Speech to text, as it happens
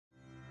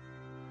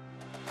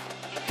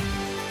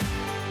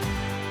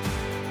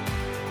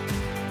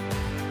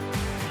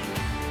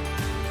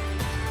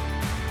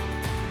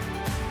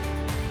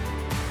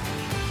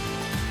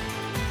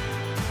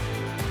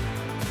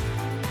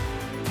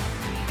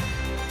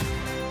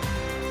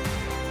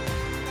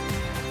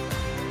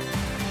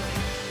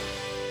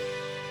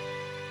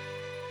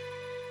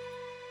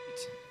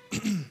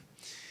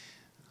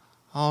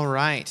All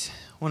right.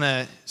 I want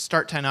to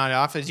start tonight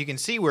off. As you can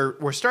see,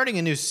 we're starting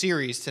a new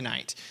series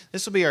tonight.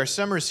 This will be our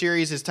summer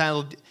series. It's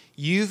titled,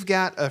 You've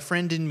Got a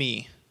Friend in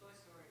Me?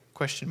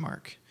 Question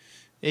mark.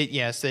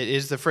 Yes, it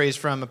is the phrase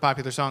from a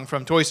popular song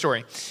from Toy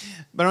Story.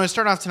 But I want to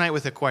start off tonight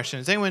with a question.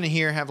 Does anyone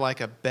here have like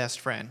a best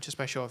friend? Just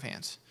by show of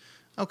hands.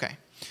 Okay.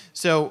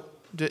 So,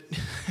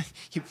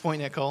 you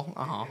point at Cole?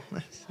 Aw.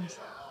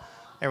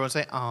 Everyone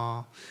say,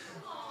 aw.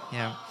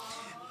 Yeah.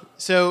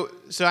 So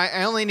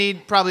I only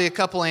need probably a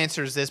couple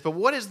answers to this, but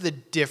what is the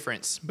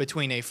difference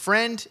between a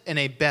friend and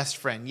a best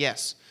friend?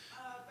 Yes?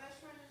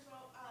 Best friend is a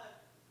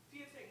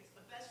few things.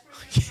 A best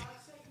friend is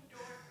knocks at your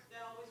door, they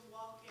always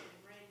walk in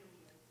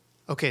randomly.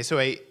 Okay, so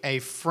a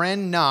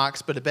friend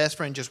knocks, but a best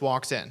friend just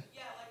walks in.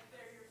 Yeah, like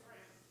they're your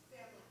friend,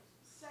 family.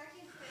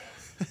 Second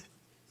thing.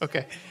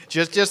 Okay,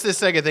 just this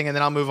second thing, and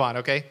then I'll move on,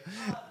 okay?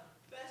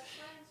 Best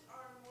friends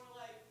are more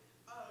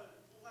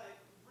like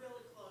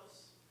really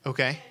close.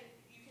 Okay. And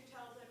you can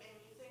tell them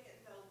anything and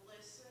they'll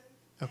listen.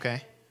 Okay.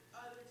 And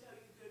either tell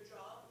you good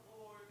job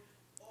or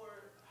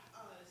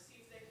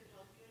see if they can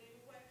help you in any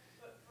way.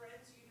 But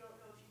friends, you don't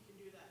know if you can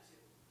do that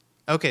too.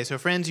 Okay, so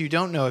friends you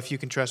don't know if you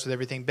can trust with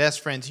everything. Best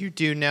friends you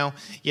do know.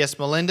 Yes,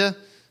 Melinda?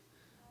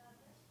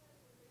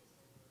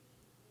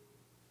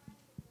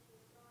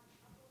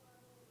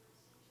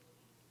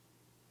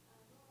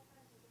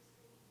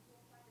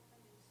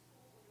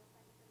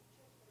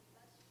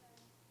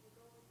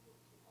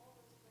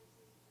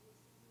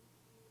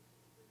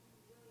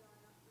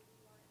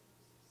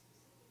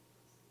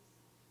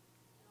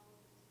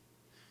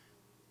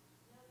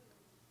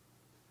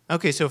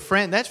 Okay, so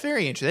that's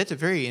very interesting. That's a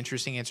very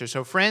interesting answer.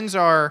 So friends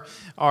are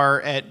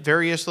at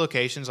various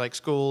locations like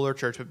school or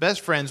church, but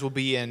best friends will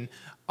be in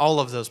all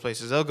of those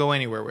places. They'll go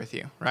anywhere with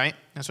you, right?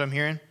 That's what I'm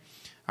hearing.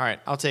 All right,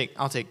 I'll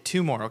take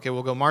two more. Okay,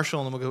 we'll go Marshall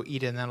and then we'll go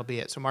Eda, and that'll be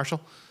it. So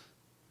Marshall.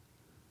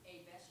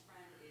 A best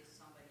friend is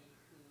somebody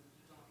who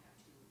you don't have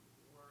to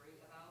worry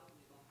about,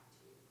 you don't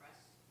have to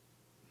impress,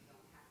 you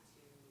don't have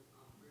to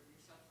prove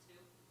yourself to,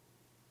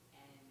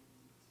 and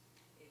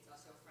it's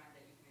also a friend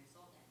that you can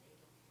insult and they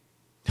don't care.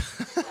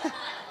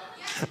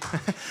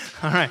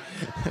 All right.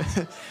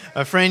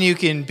 A friend you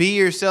can be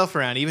yourself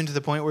around, even to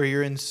the point where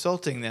you're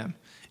insulting them.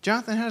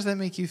 Jonathan, how does that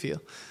make you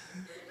feel?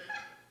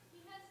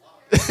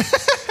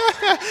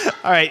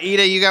 All right,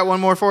 Eda, you got one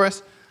more for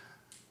us?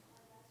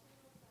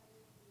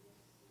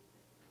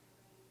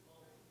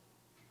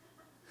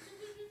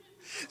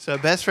 So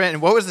best friend,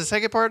 and what was the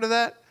second part of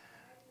that?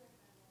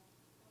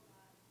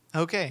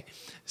 Okay.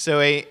 So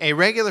a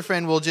regular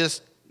friend will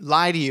just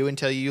lie to you and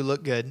tell you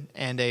look good,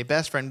 and a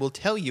best friend will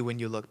tell you when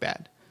you look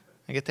bad.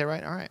 I get that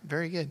right? All right,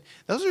 very good.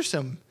 Those are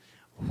some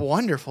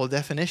wonderful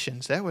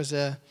definitions. That was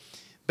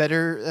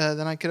better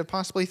than I could have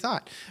possibly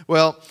thought.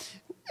 Well,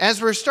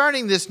 as we're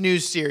starting this new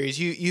series,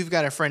 You've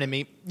Got a Friend in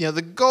Me,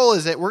 the goal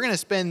is that we're going to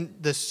spend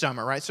the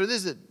summer, right? So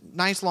this is a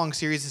nice long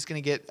series that's going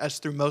to get us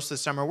through most of the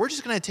summer. We're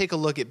just going to take a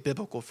look at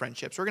biblical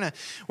friendships. Tonight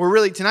we're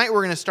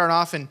going to start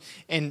off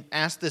and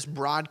ask this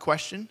broad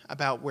question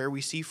about where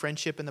we see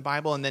friendship in the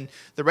Bible, and then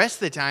the rest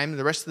of the time,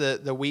 the rest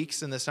of the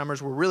weeks and the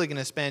summers, we're really going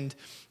to spend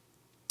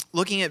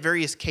looking at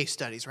various case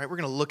studies, right? We're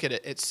going to look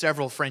at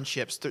several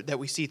friendships that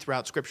we see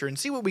throughout Scripture and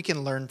see what we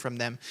can learn from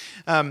them.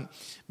 But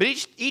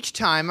each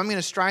time, I'm going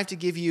to strive to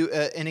give you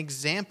an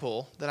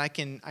example that I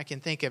can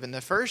think of. And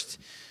the first,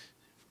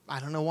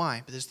 I don't know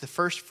why, but this is the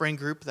first friend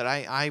group that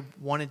I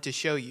wanted to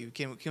show you.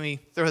 Can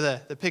we throw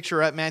the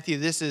picture up, Matthew?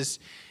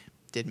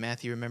 Did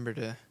Matthew remember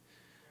to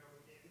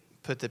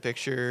put the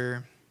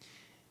picture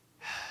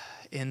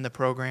in the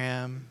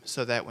program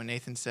so that when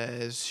Nathan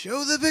says,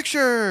 show the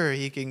picture,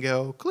 he can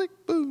go click,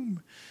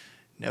 boom.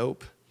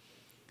 Nope.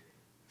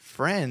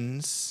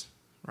 Friends,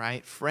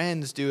 right?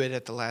 Friends do it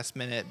at the last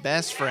minute.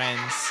 Best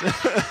friends.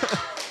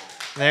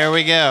 There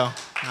we go.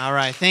 All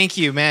right. Thank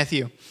you,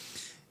 Matthew.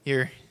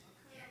 Your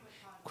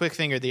quick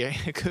finger there.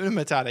 Hakuna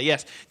Matata.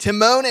 Yes.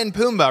 Timon and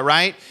Pumbaa,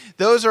 right?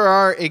 Those are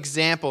our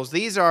examples.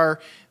 These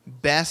are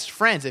best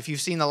friends. If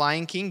you've seen The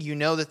Lion King, you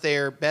know that they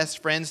are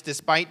best friends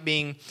despite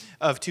being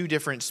of two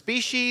different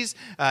species,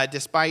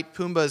 despite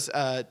Pumbaa's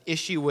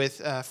issue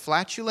with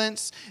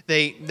flatulence.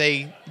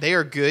 They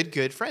are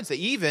good friends. They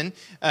even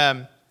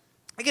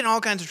they get in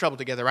all kinds of trouble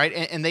together, right?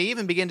 And they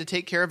even begin to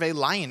take care of a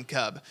lion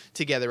cub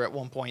together at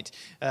one point.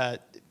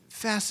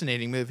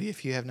 Fascinating movie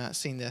if you have not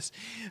seen this.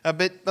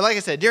 But like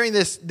I said, during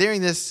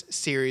this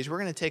series, we're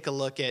going to take a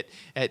look at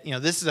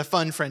this is a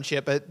fun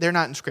friendship, but they're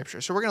not in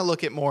Scripture. So we're going to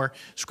look at more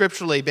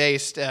scripturally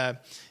based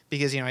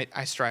because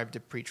I strive to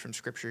preach from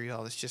Scripture,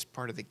 y'all. It's just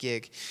part of the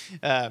gig.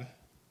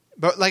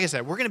 But like I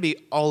said, we're going to be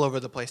all over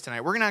the place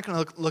tonight. We're not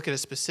going to look at a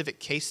specific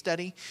case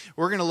study.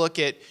 We're going to look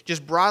at,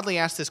 just broadly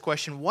ask this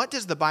question, what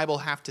does the Bible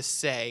have to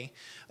say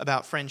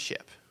about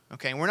friendship?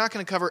 Okay, and we're not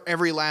going to cover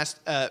every last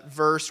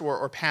verse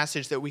or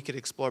passage that we could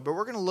explore, but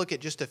we're going to look at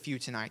just a few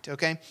tonight,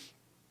 okay?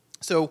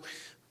 So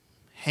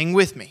hang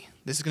with me.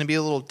 This is going to be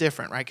a little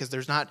different, right? Because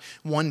there's not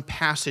one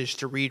passage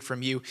to read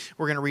from you.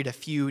 We're going to read a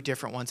few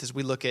different ones as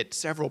we look at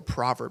several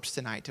Proverbs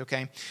tonight,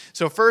 okay?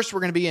 So first, we're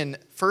going to be in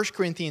 1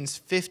 Corinthians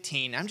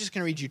 15. I'm just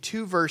going to read you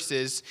 2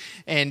 verses.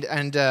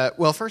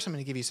 Well, first I'm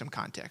going to give you some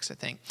context, I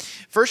think.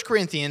 1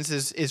 Corinthians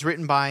is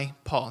written by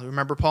Paul.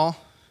 Remember Paul?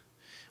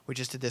 We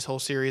just did this whole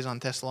series on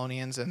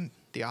Thessalonians, and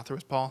the author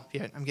was Paul.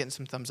 Yeah, I'm getting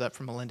some thumbs up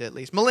from Melinda at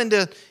least.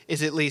 Melinda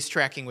is at least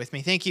tracking with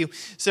me. Thank you.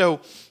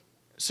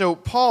 So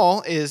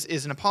Paul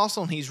is an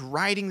apostle, and he's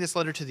writing this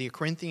letter to the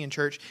Corinthian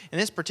church. In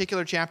this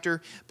particular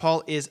chapter,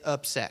 Paul is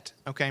upset,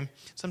 okay?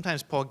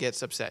 Sometimes Paul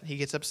gets upset. He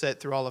gets upset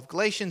through all of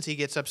Galatians. He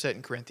gets upset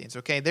in Corinthians,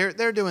 okay?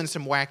 They're doing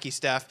some wacky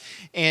stuff.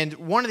 And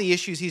one of the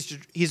issues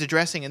he's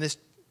addressing in this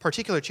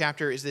particular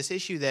chapter is this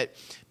issue that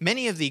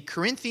many of the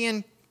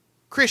Corinthian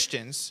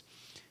Christians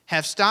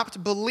have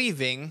stopped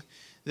believing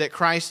that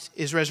Christ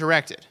is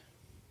resurrected.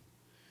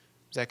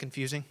 Is that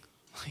confusing?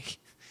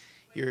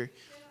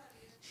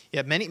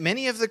 Yeah,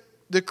 many of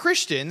the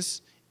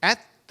Christians at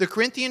the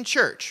Corinthian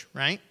church,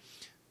 right,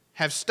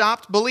 have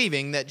stopped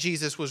believing that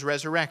Jesus was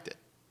resurrected.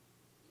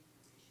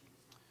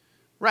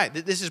 Right,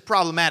 this is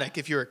problematic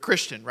if you're a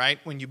Christian, right,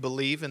 when you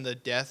believe in the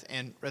death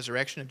and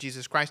resurrection of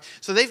Jesus Christ.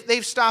 So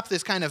they've stopped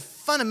this kind of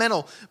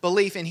fundamental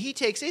belief, and he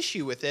takes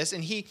issue with this,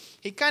 and he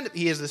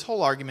has this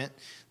whole argument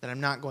that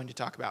I'm not going to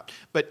talk about.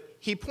 But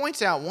he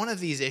points out one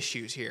of these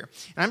issues here,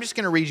 and I'm just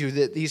going to read you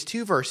these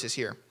 2 verses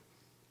here.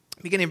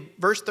 Beginning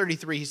verse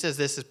 33, he says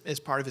this as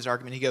part of his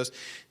argument. He goes,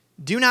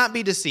 "Do not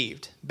be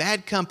deceived.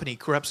 Bad company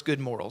corrupts good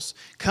morals.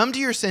 Come to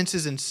your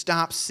senses and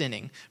stop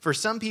sinning. For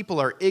some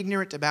people are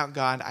ignorant about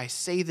God. I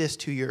say this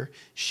to your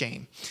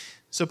shame."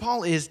 So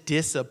Paul is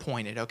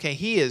disappointed, okay?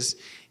 He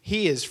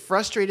is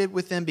frustrated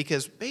with them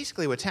because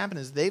basically what's happened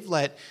is they've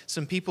let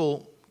some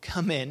people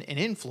come in and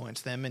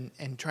influence them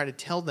and try to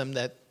tell them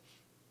that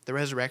the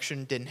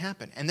resurrection didn't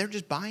happen. And they're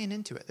just buying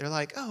into it. They're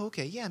like, oh,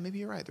 okay, yeah, maybe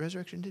you're right. The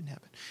resurrection didn't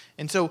happen.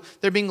 And so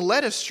they're being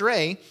led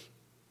astray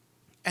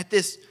at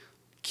this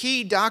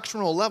key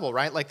doctrinal level,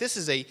 right? Like this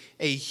is a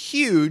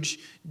huge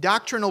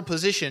doctrinal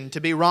position to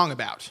be wrong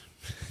about.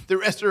 The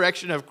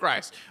resurrection of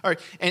Christ. All right,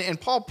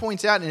 and Paul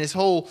points out in this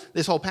whole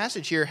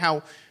passage here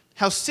how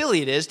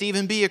silly it is to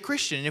even be a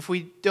Christian if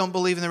we don't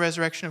believe in the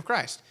resurrection of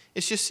Christ.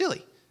 It's just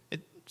silly.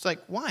 It's like,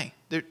 why?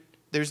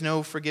 There's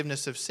no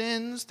forgiveness of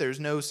sins. There's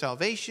no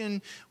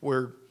salvation.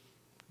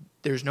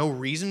 There's no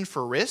reason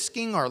for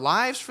risking our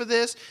lives for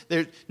this.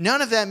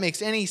 None of that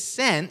makes any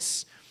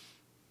sense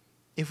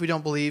if we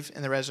don't believe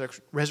in the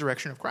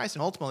resurrection of Christ.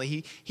 And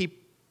ultimately, he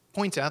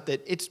points out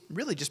that it's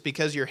really just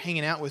because you're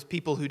hanging out with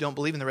people who don't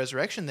believe in the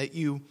resurrection that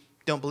you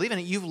don't believe in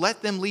it. You've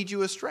let them lead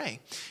you astray.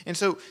 And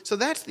so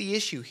that's the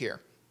issue here.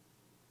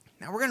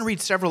 Now, we're going to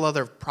read several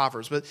other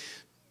Proverbs, but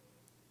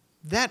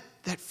that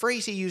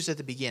phrase he used at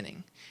the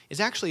beginning is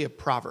actually a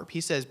proverb.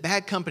 He says,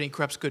 bad company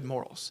corrupts good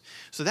morals.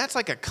 So that's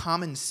like a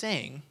common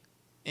saying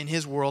in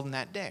his world in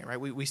that day, right?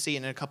 We see it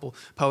in a couple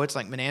poets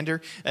like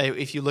Menander.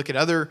 If you look at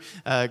other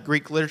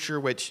Greek literature,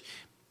 which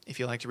if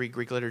you like to read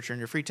Greek literature in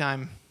your free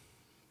time,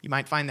 you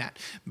might find that.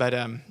 But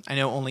I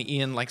know only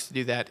Ian likes to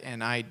do that,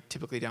 and I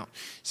typically don't.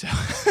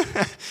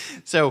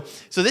 So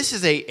this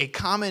is a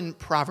common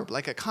proverb,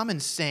 like a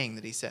common saying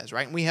that he says,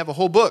 right? And we have a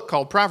whole book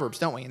called Proverbs,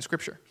 don't we, in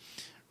Scripture,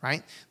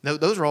 right?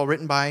 Those are all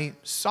written by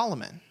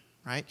Solomon,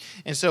 right?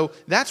 And so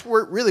that's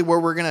where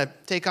we're going to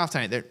take off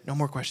tonight. There no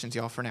more questions,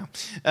 y'all, for now.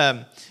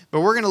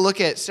 But we're going to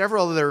look at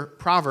several other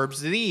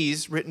Proverbs,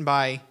 these written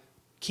by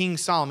King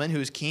Solomon, who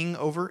is king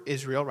over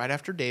Israel right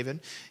after David.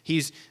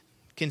 He's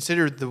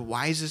considered the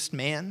wisest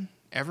man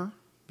ever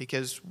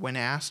because when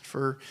asked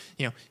for,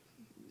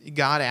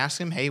 God asked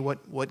him, hey,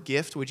 what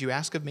gift would you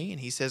ask of me? And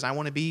he says, I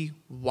want to be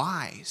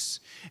wise.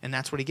 And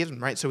that's what he gives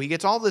him, right? So he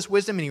gets all this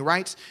wisdom and he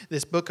writes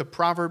this book of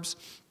Proverbs.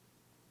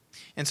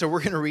 And so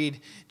we're going to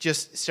read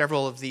just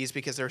several of these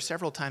because there are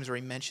several times where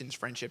he mentions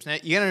friendships. Now,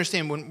 you got to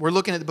understand, when we're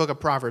looking at the book of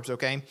Proverbs,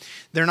 okay,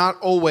 they're not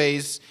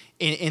always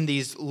in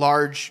these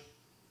large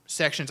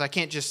sections. I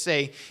can't just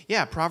say,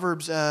 yeah,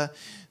 Proverbs,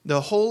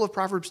 the whole of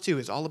Proverbs 2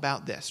 is all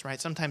about this,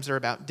 right? Sometimes they're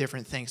about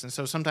different things. And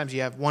so sometimes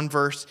you have one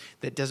verse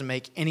that doesn't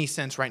make any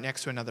sense right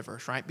next to another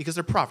verse, right? Because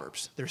they're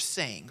Proverbs. They're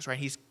sayings, right?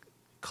 He's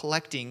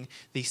collecting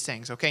these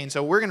sayings, okay? And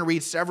so we're going to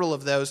read several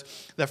of those.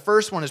 The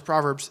first one is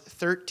Proverbs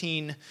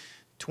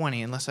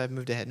 13:20, unless I've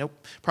moved ahead.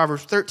 Nope.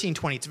 Proverbs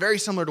 13:20. It's very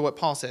similar to what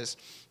Paul says.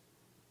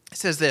 It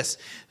says this,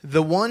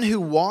 the one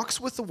who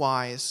walks with the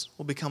wise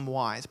will become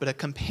wise, but a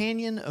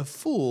companion of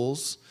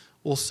fools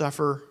will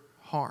suffer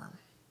harm.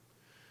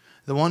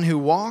 The one who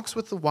walks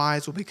with the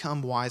wise will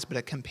become wise, but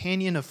a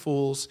companion of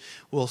fools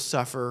will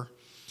suffer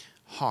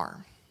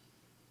harm.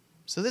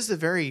 So this is a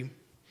very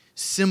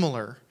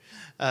similar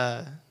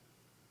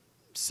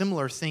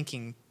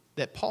thinking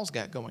that Paul's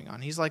got going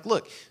on. He's like,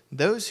 look,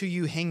 those who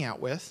you hang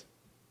out with,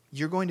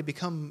 you're going to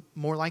become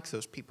more like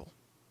those people,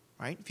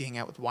 right? If you hang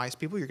out with wise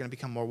people, you're going to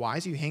become more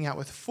wise. If you hang out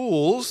with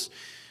fools,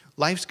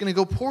 life's going to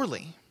go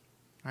poorly.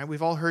 Right?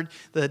 We've all heard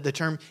the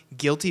term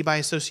guilty by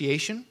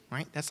association,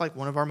 right? That's like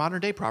one of our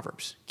modern day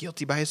proverbs,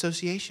 guilty by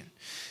association.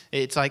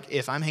 It's like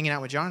if I'm hanging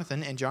out with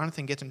Jonathan and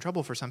Jonathan gets in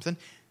trouble for something,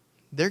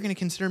 they're going to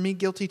consider me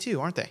guilty too,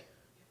 aren't they?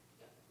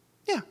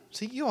 Yeah,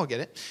 see, you all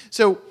get it.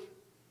 So,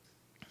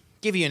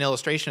 give you an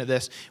illustration of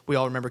this. We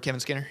all remember Kevin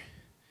Skinner?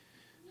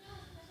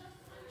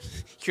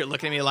 You're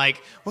looking at me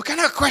like, what kind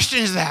of question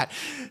is that?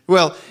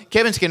 Well,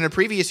 Kevin Skinner,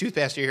 previous youth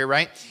pastor here,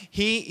 right?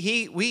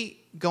 We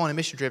go on a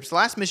mission trip. It's the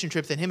last mission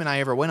trip that him and I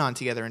ever went on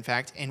together, in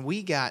fact, and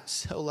we got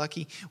so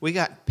lucky. We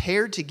got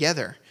paired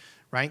together,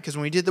 right? Because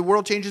when we did the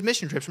World Changes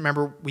mission trips,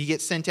 remember, we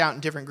get sent out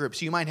in different groups.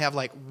 So you might have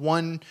like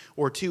 1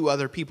 or 2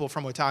 other people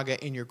from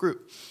Watauga in your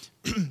group.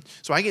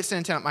 So I get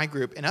sent out my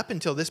group, and up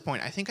until this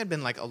point, I think I'd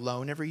been like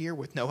alone every year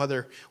with no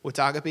other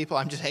Watauga people.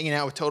 I'm just hanging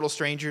out with total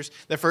strangers.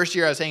 The first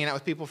year I was hanging out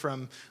with people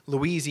from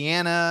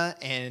Louisiana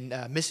and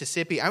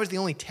Mississippi. I was the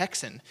only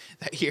Texan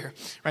that year,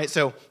 right?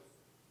 So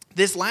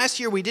this last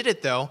year we did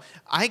it, though.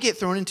 I get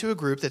thrown into a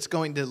group that's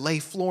going to lay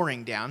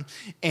flooring down,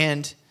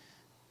 and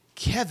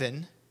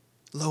Kevin,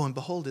 lo and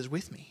behold, is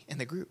with me in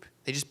the group.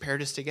 They just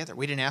paired us together.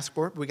 We didn't ask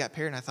for it, but we got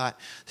paired, and I thought,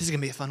 this is going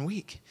to be a fun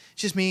week.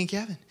 It's just me and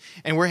Kevin.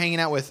 And we're hanging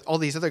out with all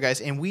these other guys,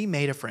 and we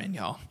made a friend,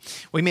 y'all.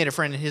 We made a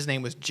friend, and his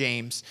name was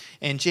James.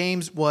 And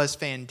James was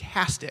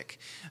fantastic,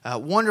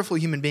 wonderful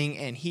human being,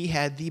 and he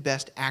had the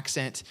best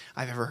accent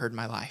I've ever heard in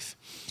my life.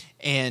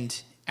 And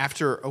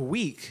after a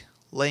week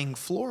laying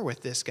floor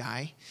with this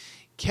guy,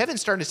 Kevin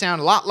started to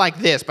sound a lot like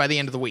this by the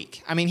end of the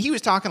week. I mean, he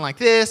was talking like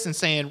this and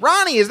saying,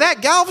 Ronnie, is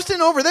that Galveston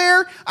over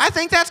there? I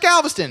think that's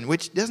Galveston,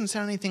 which doesn't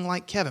sound anything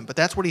like Kevin, but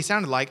that's what he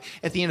sounded like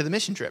at the end of the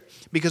mission trip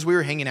because we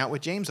were hanging out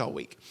with James all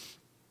week.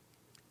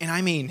 And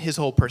I mean, his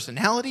whole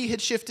personality had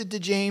shifted to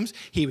James.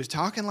 He was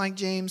talking like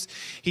James.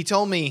 He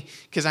told me,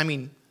 because I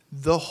mean,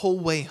 the whole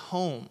way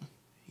home,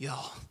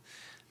 y'all,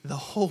 the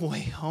whole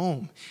way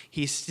home,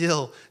 he's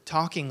still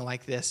talking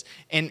like this.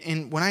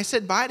 And when I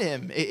said bye to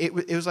him,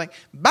 it was like,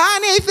 bye,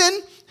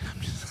 Nathan. I'm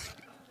just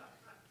like,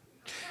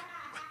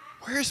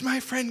 where's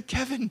my friend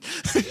Kevin?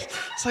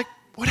 It's like,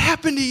 what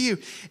happened to you?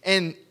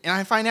 And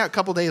I find out a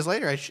couple days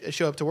later, I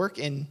show up to work,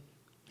 and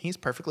he's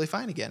perfectly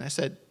fine again. I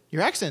said,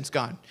 your accent's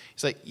gone.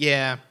 He's like,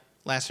 yeah,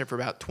 lasted for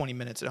about 20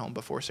 minutes at home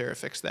before Sarah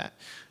fixed that.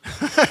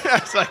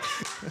 I was like...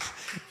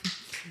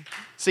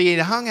 So he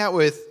hung out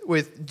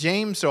with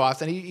James so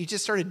often, he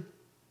just started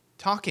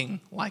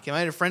talking like him. I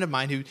had a friend of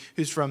mine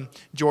who's from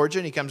Georgia,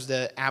 and he comes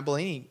to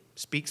Abilene. He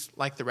speaks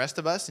like the rest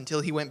of us until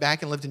he went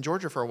back and lived in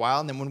Georgia for a while.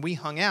 And then when we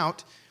hung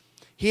out,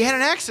 he had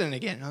an accent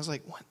again. And I was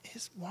like, what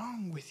is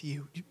wrong with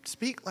you? You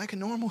speak like a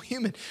normal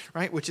human,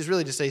 right? Which is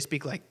really to say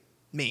speak like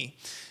me.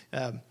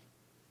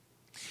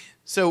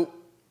 So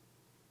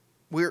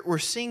we're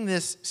seeing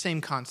this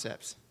same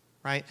concepts.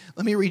 Right?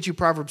 Let me read you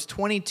Proverbs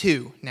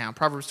 22 now.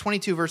 Proverbs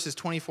 22, verses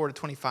 24 to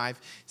 25.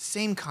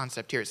 Same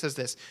concept here. It says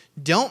this: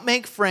 don't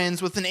make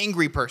friends with an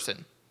angry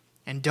person,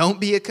 and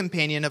don't be a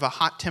companion of a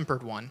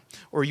hot-tempered one,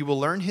 or you will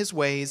learn his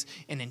ways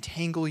and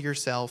entangle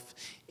yourself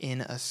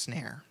in a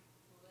snare.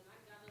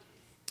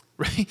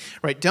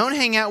 Right? Don't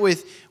hang out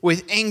with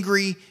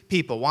angry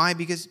people. Why?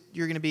 Because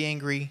you're going to be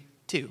angry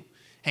too.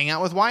 Hang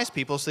out with wise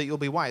people so that you'll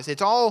be wise.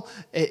 It's all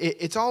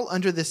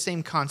under the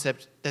same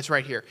concept that's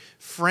right here.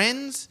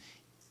 Friends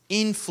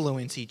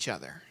influence each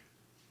other,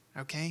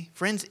 okay?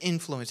 Friends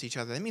influence each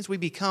other. That means we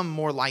become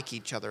more like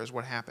each other is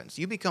what happens.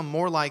 You become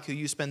more like who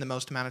you spend the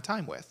most amount of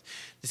time with.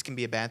 This can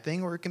be a bad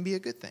thing or it can be a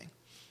good thing,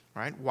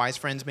 right? Wise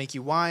friends make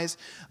you wise.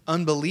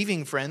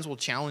 Unbelieving friends will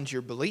challenge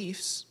your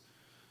beliefs.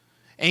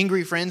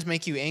 Angry friends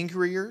make you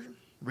angrier.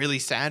 Really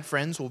sad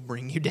friends will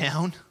bring you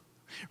down.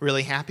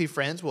 Really happy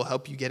friends will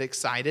help you get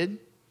excited.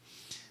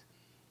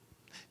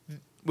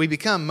 We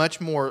become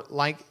much more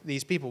like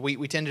these people. We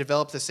tend to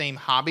develop the same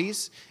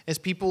hobbies as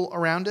people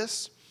around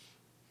us.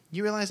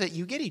 You realize that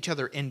you get each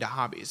other into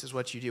hobbies is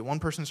what you do. One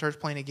person starts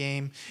playing a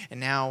game, and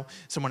now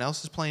someone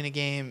else is playing a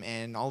game,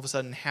 and all of a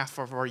sudden half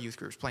of our youth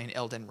group is playing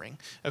Elden Ring.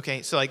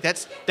 Okay, so like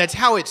that's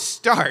how it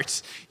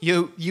starts.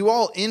 You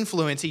all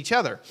influence each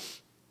other.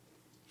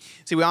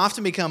 See, we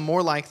often become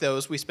more like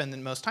those we spend the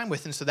most time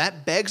with, and so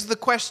that begs the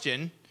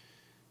question,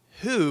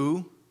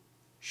 who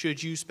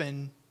should you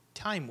spend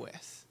time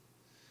with?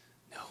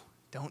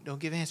 Don't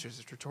give answers.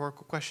 It's a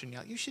rhetorical question.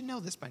 You should know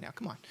this by now.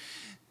 Come on.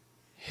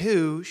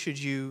 Who should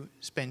you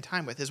spend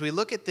time with? As we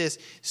look at this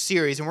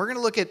series, and we're going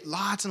to look at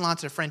lots and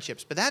lots of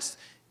friendships, but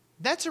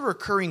that's a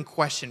recurring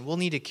question we'll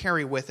need to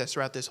carry with us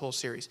throughout this whole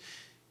series.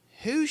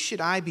 Who should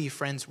I be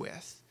friends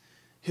with?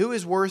 Who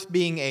is worth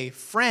being a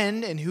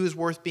friend, and who is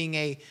worth being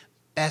a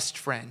best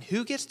friend?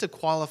 Who gets to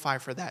qualify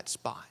for that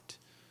spot?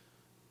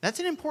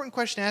 That's an important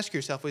question to ask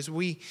yourself as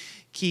we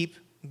keep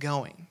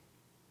going.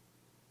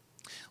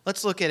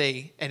 Let's look at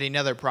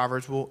another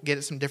Proverbs. We'll get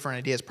at some different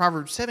ideas.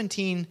 Proverbs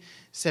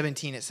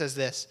 17:17. It says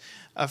this: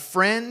 a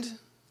friend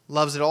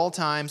loves at all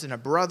times, and a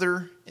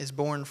brother is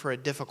born for a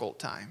difficult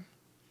time.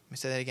 Let me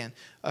say that again.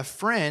 A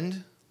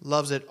friend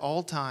loves at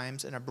all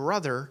times, and a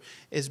brother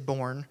is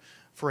born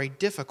for a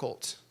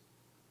difficult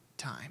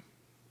time.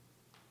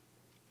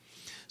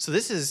 So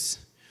this is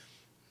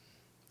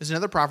there's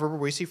another proverb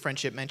where we see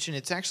friendship mentioned.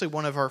 It's actually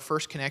one of our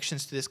first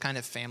connections to this kind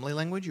of family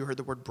language. You heard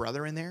the word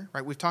brother in there,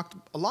 right? We've talked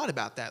a lot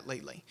about that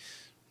lately.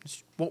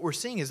 What we're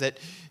seeing is that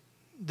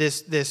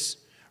this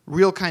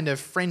real kind of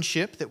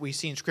friendship that we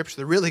see in Scripture,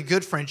 the really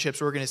good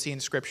friendships we're going to see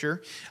in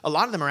Scripture, a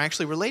lot of them are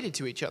actually related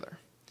to each other.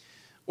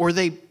 Or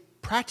they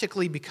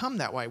practically become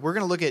that way. We're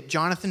going to look at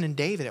Jonathan and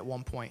David at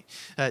one point.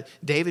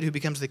 David, who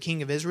becomes the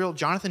king of Israel.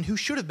 Jonathan, who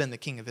should have been the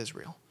king of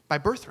Israel by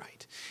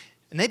birthright.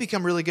 And they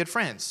become really good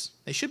friends.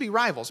 They should be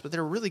rivals, but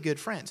they're really good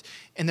friends.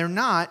 And they're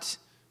not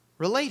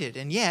related,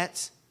 and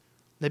yet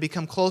they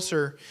become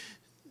closer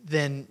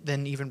than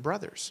even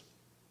brothers.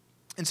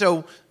 And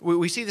so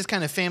we see this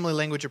kind of family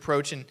language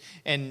approach,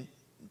 and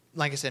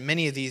like I said,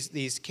 many of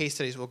these case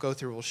studies we'll go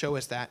through will show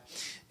us that.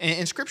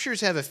 And Scriptures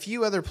have a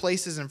few other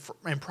places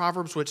in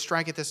Proverbs which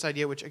strike at this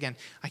idea, which, again,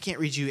 I can't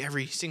read you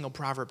every single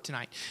proverb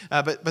tonight,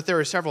 but there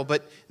are several.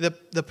 But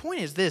the point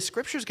is this: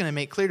 Scripture is going to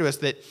make clear to us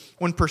that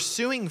when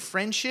pursuing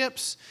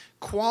friendships,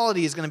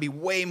 quality is going to be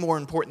way more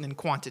important than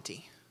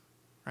quantity,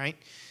 right?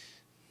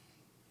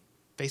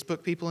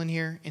 Facebook people in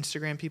here,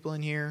 Instagram people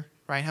in here,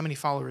 right? How many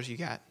followers you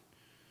got?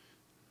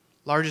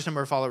 Largest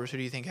number of followers, who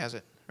do you think has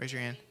it? Raise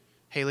your hand.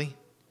 Haley?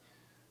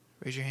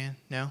 Raise your hand.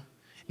 No?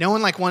 No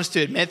one wants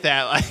to admit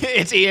that.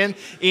 It's Ian.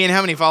 Ian,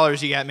 how many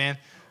followers you got, man?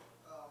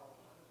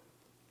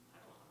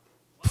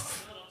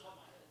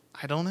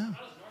 I don't know.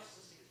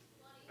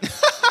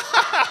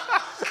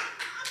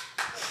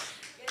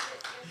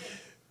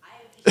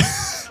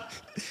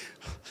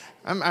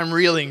 I'm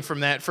reeling from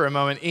that for a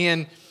moment.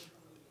 Ian,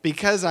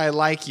 because I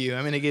like you,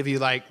 I'm going to give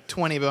you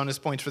 20 bonus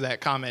points for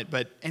that comment,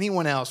 but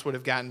anyone else would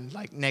have gotten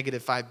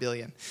negative 5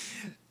 billion.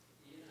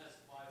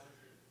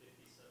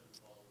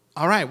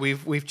 All right,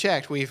 we've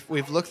checked.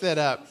 We've looked that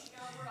up.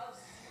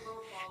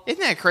 Isn't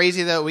that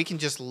crazy, though? We can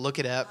just look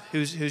it up.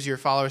 Who's your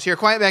followers? Here,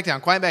 quiet back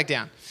down. Quiet back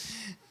down.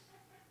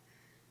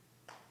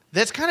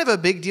 That's kind of a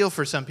big deal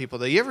for some people,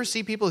 though. You ever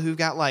see people who've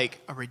got a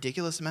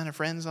ridiculous amount of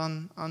friends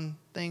on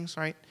things,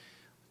 right?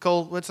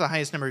 Cole, what's the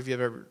highest number you've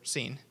ever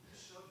seen?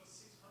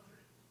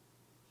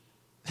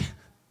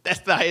 That's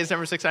the highest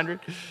number, 600?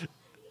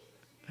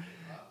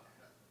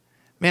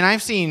 Man,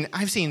 I've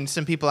seen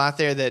some people out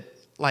there that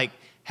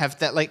have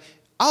that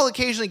I'll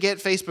occasionally get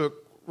Facebook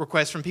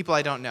requests from people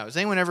I don't know. Does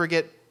anyone ever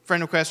get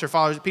friend requests or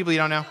followers, people you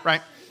don't know,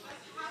 right?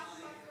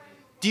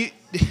 Do you?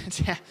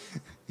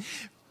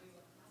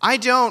 I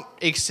don't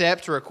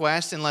accept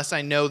requests unless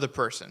I know the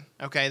person,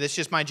 okay? That's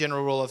just my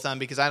general rule of thumb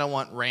because I don't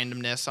want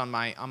randomness on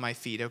my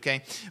feed,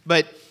 okay?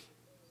 But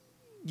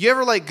you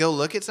ever go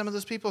look at some of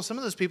those people? Some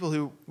of those people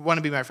who want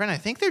to be my friend, I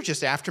think they're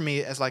just after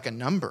me as a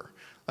number.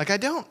 I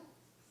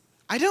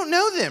don't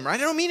know them, right?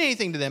 I don't mean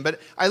anything to them,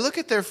 but I look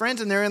at their friends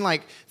and they're in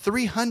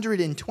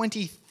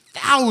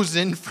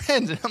 320,000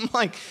 friends, and I'm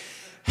like,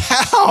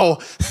 how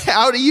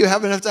do you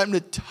have enough time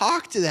to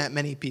talk to that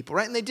many people,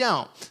 right? And they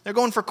don't. They're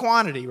going for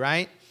quantity,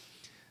 right?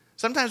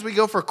 Sometimes we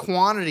go for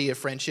quantity of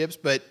friendships,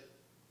 but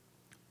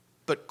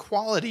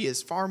quality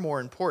is far more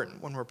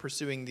important when we're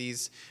pursuing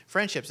these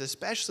friendships,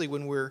 especially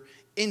when we're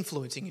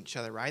influencing each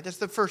other, right? That's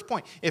the first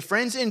point. If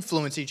friends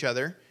influence each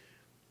other,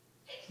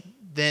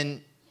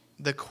 then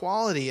the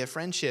quality of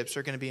friendships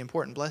are going to be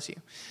important. Bless you.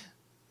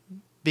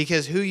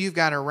 Because who you've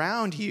got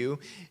around you,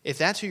 if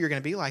that's who you're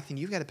going to be like, then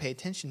you've got to pay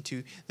attention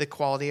to the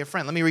quality of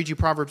friend. Let me read you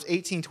Proverbs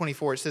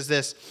 18:24. It says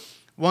this: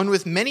 "One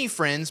with many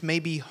friends may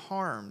be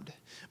harmed,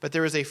 but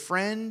there is a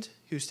friend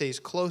who stays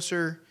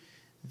closer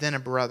than a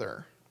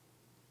brother."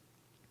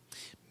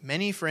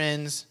 Many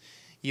friends,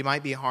 you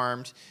might be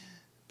harmed,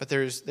 but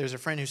there's a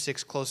friend who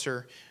sticks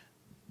closer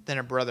than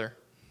a brother.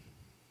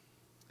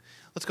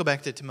 Let's go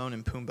back to Timon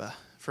and Pumbaa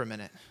for a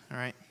minute, all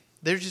right?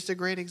 They're just a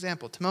great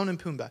example, Timon and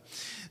Pumbaa.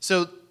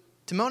 So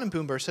Timon and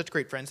Pumbaa are such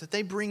great friends that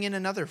they bring in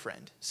another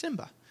friend,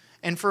 Simba.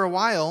 And for a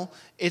while,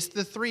 it's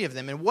the three of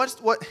them. And what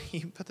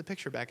you put the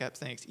picture back up,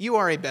 thanks. You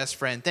are a best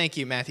friend. Thank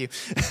you, Matthew.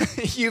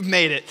 You've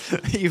made it.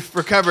 You've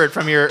recovered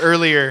from your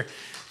earlier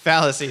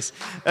fallacies.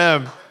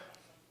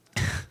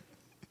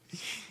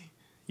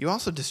 You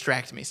also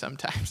distract me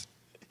sometimes.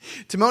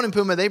 Timon and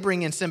Pumbaa, they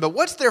bring in Simba.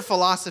 What's their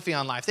philosophy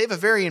on life? They have a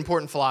very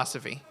important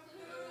philosophy.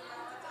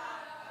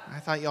 I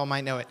thought y'all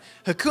might know it.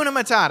 Hakuna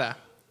Matata,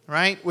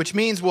 right? Which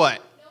means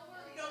what?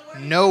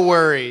 No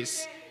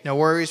worries. No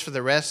worries for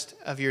the rest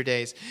of your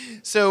days.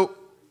 So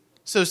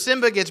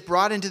Simba gets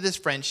brought into this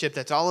friendship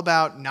that's all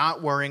about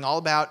not worrying, all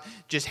about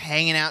just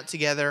hanging out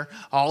together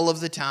all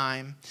of the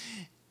time.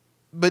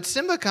 But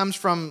Simba comes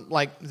from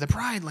the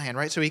Pride Land,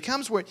 right? So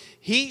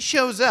he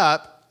shows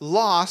up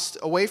lost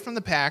away from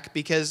the pack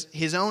because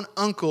his own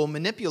uncle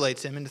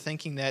manipulates him into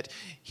thinking that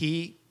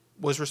he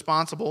was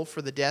responsible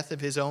for the death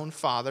of his own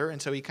father,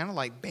 and so he kind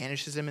of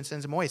banishes him and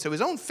sends him away. So his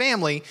own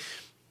family,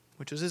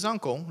 which was his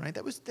uncle, right?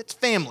 That's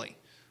family.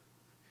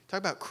 Talk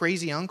about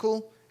crazy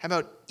uncle. How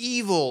about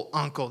evil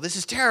uncle? This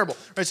is terrible,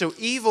 right? So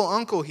evil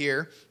uncle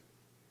here,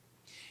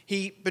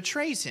 he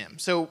betrays him.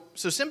 So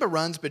Simba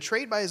runs,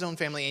 betrayed by his own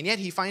family, and yet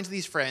he finds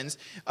these friends.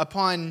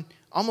 Upon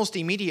almost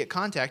immediate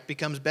contact,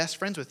 becomes best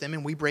friends with them,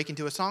 and we break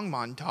into a song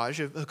montage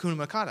of Hakuna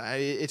Matata.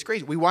 It's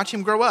crazy. We watch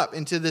him grow up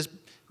into this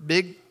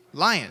big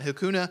lion,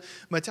 Hakuna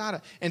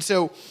Matata. And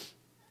so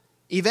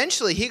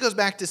eventually he goes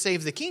back to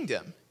save the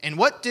kingdom. And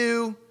what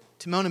do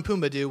Timon and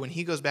Pumbaa do when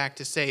he goes back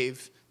to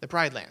save the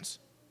Pride Lands?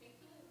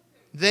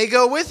 They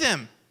go with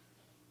him.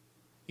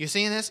 You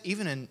seeing this?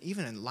 Even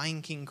in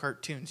Lion King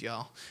cartoons,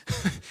 y'all.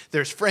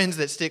 There's friends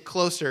that stick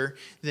closer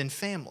than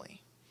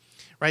family.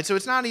 Right? So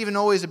it's not even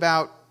always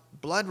about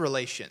blood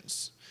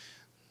relations.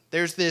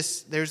 There's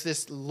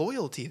this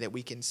loyalty that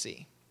we can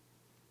see.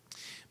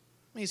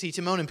 You see,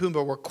 Timon and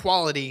Pumbaa were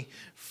quality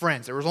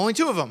friends. There was only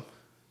 2 of them,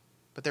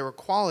 but they were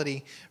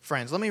quality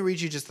friends. Let me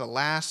read you just the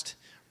last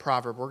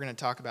proverb we're going to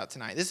talk about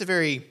tonight. This is a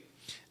very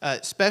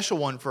special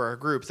one for our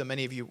group, though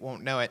many of you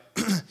won't know it.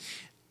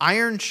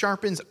 Iron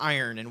sharpens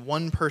iron, and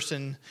one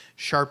person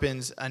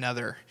sharpens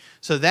another.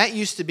 So that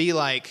used to be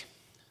like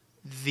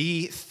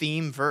the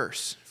theme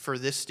verse for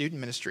this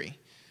student ministry.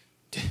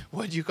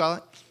 What did you call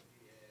it?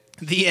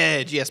 The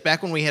Edge. Yes,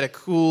 back when we had a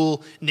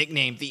cool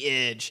nickname, The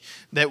Edge,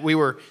 that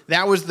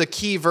was the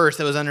key verse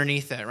that was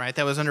underneath that, right?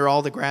 That was under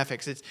all the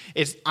graphics.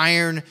 It's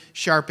iron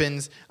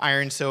sharpens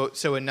iron, so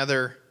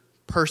another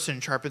person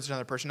sharpens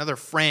another person. Another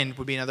friend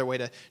would be another way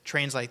to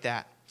translate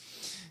that.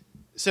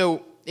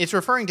 So it's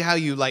referring to how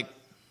you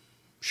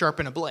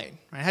sharpen a blade,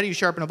 right? How do you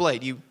sharpen a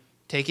blade? You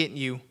take it and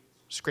you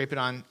scrape it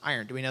on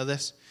iron. Do we know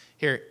this?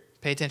 Here,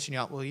 pay attention,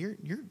 y'all. Well, you're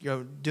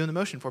doing the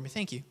motion for me.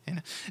 Thank you.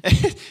 And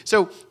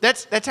so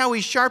that's how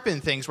we sharpen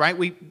things, right?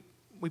 We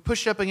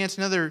push it up against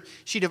another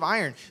sheet of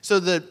iron. So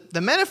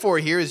the metaphor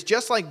here is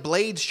just like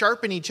blades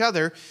sharpen each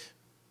other,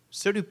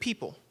 so do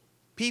people.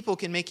 People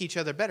can make each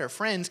other better.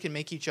 Friends can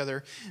make each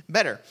other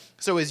better.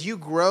 So as you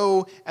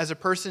grow as a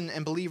person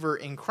and believer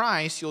in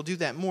Christ, you'll do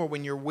that more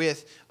when you're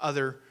with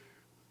other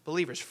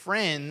believers.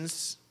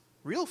 Friends,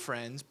 real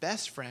friends,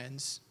 best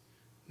friends,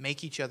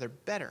 make each other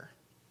better.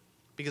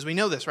 Because we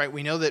know this, right?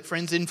 We know that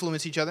friends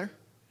influence each other.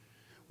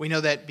 We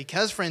know that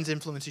because friends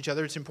influence each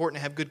other, it's important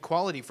to have good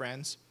quality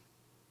friends.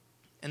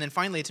 And then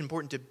finally, it's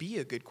important to be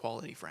a good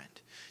quality friend.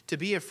 To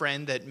be a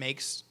friend that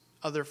makes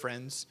other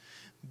friends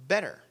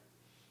better.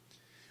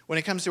 When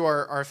it comes to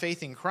our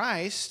faith in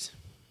Christ,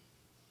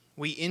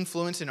 we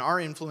influence and are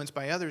influenced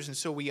by others. And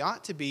so we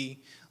ought to be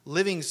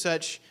living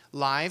such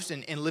lives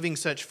and living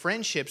such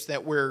friendships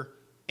that we're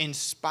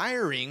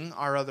inspiring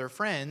our other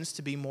friends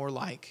to be more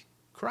like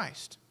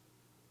Christ.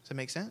 Does that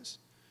make sense?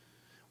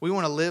 We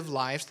want to live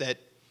lives that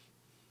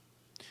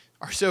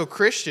are so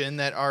Christian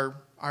that our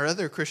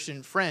other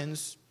Christian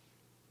friends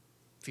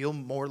feel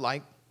more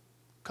like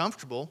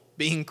comfortable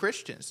being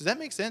Christians. Does that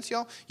make sense,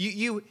 y'all?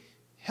 You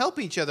help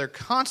each other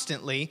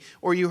constantly,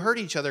 or you hurt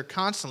each other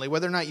constantly.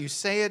 Whether or not you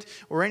say it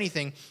or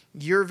anything,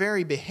 your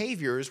very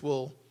behaviors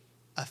will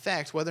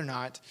affect whether or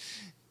not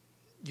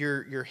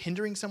you're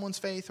hindering someone's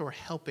faith or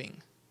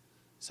helping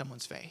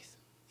someone's faith.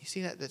 You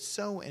see that? That's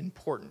so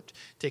important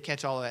to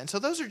catch all of that. And so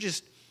those are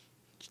just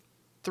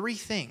 3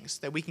 things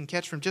that we can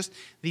catch from just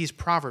these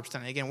Proverbs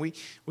tonight. Again, we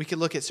could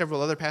look at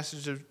several other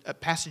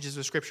passages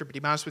of Scripture, but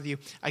to be honest with you,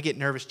 I get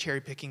nervous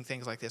cherry-picking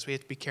things like this. We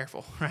have to be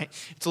careful, right?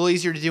 It's a little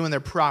easier to do when they're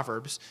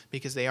Proverbs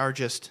because they are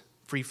just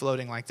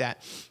free-floating like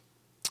that.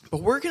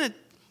 But we're going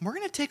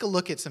to take a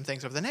look at some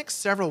things over the next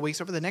several weeks,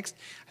 over the next,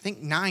 I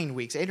think, 9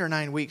 weeks, 8 or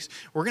 9 weeks.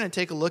 We're going to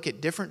take a look at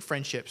different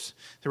friendships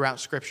throughout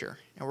Scripture,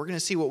 and we're going to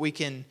see what we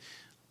can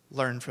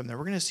learn from them.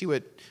 We're going to see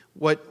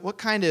what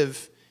kind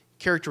of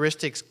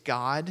characteristics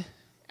God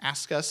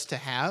asks us to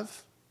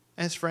have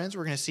as friends.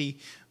 We're going to see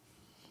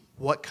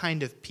what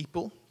kind of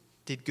people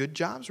did good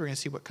jobs. We're going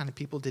to see what kind of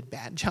people did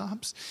bad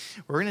jobs.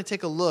 We're going to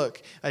take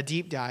a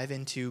deep dive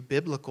into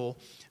biblical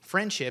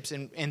friendships.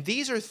 And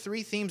these are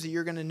 3 themes that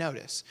you're going to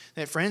notice.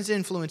 That friends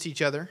influence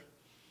each other.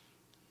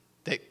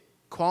 That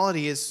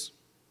quality is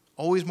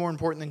always more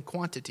important than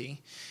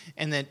quantity.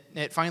 And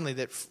that finally,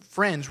 that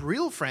friends,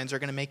 real friends, are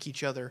going to make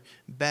each other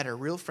better.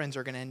 Real friends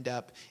are going to end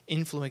up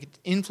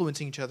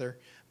influencing each other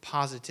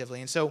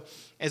positively. And so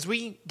as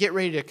we get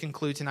ready to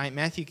conclude tonight,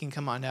 Matthew can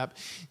come on up.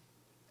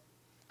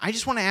 I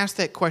just want to ask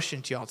that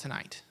question to y'all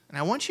tonight. And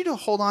I want you to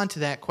hold on to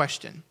that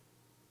question.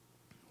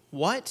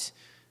 What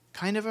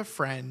kind of a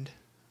friend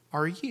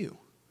are you?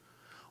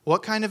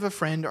 What kind of a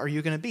friend are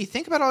you going to be?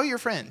 Think about all your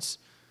friends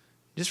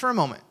just for a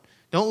moment.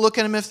 Don't look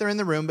at them if they're in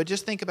the room, but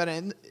just think about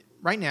it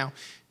right now.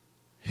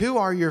 Who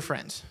are your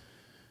friends?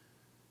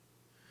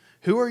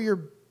 Who are your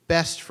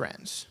best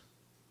friends?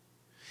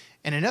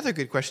 And another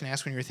good question to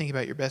ask when you're thinking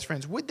about your best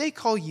friends, would they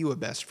call you a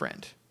best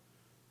friend?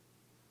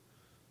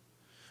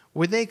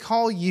 Would they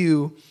call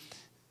you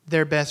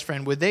their best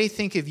friend? Would they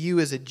think of you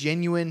as a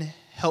genuine,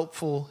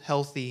 helpful,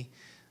 healthy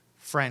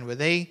friend?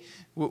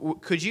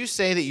 Could you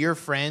say that your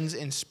friends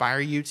inspire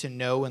you to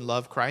know and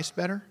love Christ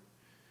better?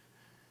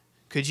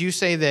 Could you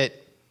say that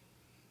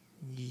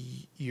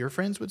your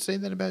friends would say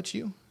that about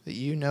you? That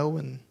you know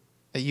and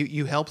that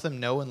you help them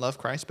know and love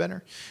Christ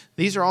better?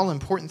 These are all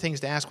important things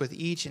to ask with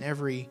each and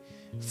every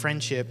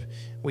friendship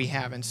we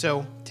have. And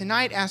so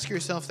tonight, ask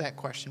yourself that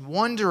question.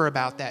 Wonder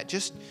about that.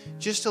 Just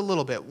a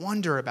little bit.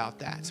 Wonder about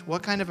that.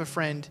 What kind of a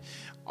friend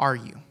are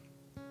you?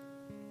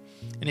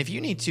 And if you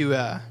need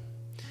to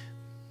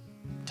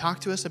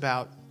talk to us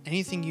about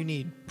anything you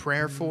need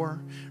prayer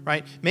for,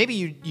 right? Maybe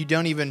you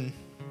don't even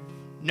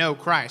know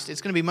Christ.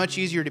 It's going to be much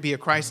easier to be a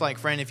Christ-like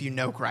friend if you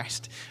know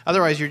Christ.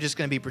 Otherwise, you're just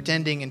going to be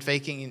pretending and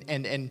faking,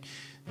 and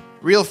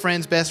real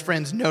friends, best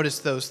friends notice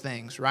those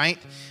things, right?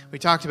 We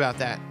talked about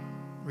that.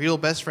 Real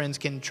best friends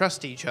can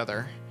trust each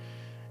other,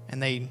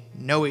 and they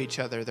know each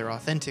other. They're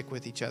authentic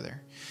with each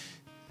other.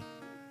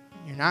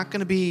 You're not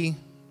going to be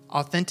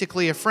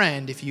authentically a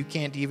friend if you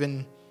can't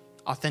even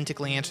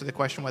authentically answer the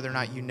question whether or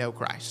not you know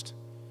Christ.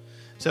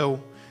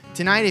 So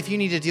tonight, if you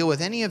need to deal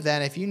with any of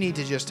that, if you need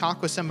to just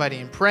talk with somebody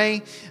and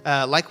pray,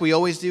 like we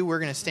always do, we're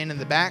going to stand in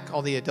the back,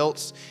 all the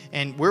adults,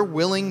 and we're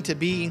willing to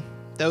be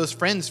those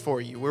friends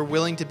for you. We're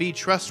willing to be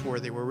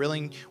trustworthy. We're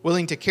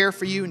willing to care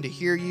for you and to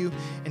hear you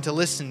and to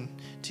listen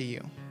to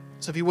you.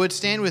 So if you would,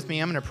 stand with me.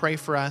 I'm going to pray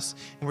for us,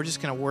 and we're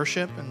just going to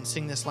worship and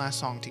sing this last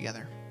song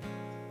together.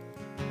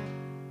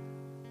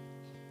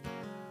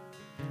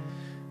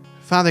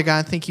 Father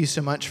God, thank you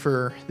so much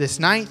for this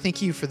night.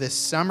 Thank you for this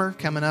summer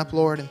coming up,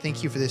 Lord, and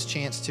thank you for this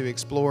chance to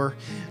explore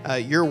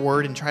your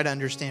word and try to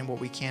understand what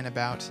we can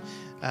about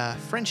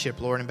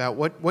friendship, Lord, and about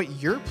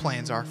what your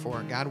plans are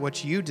for it, God,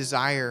 what you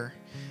desire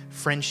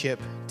friendship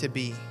to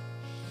be.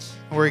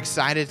 And we're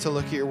excited to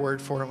look at your word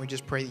for it, and we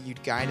just pray that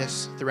you'd guide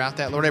us throughout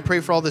that. Lord, I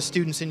pray for all the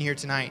students in here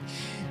tonight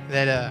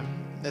that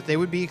they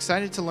would be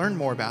excited to learn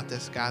more about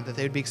this, God, that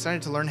they would be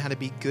excited to learn how to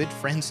be good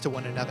friends to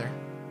one another,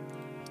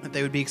 that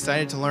they would be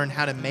excited to learn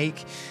how to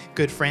make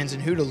good friends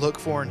and who to look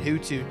for and who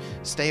to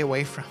stay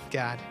away from,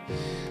 God.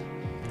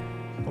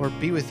 Lord,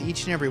 be with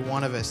each and every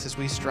one of us as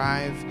we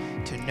strive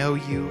to know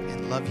you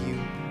and love you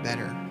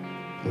better.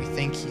 We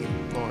thank you,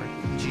 Lord.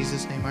 In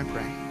Jesus' name I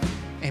pray.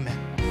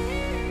 Amen.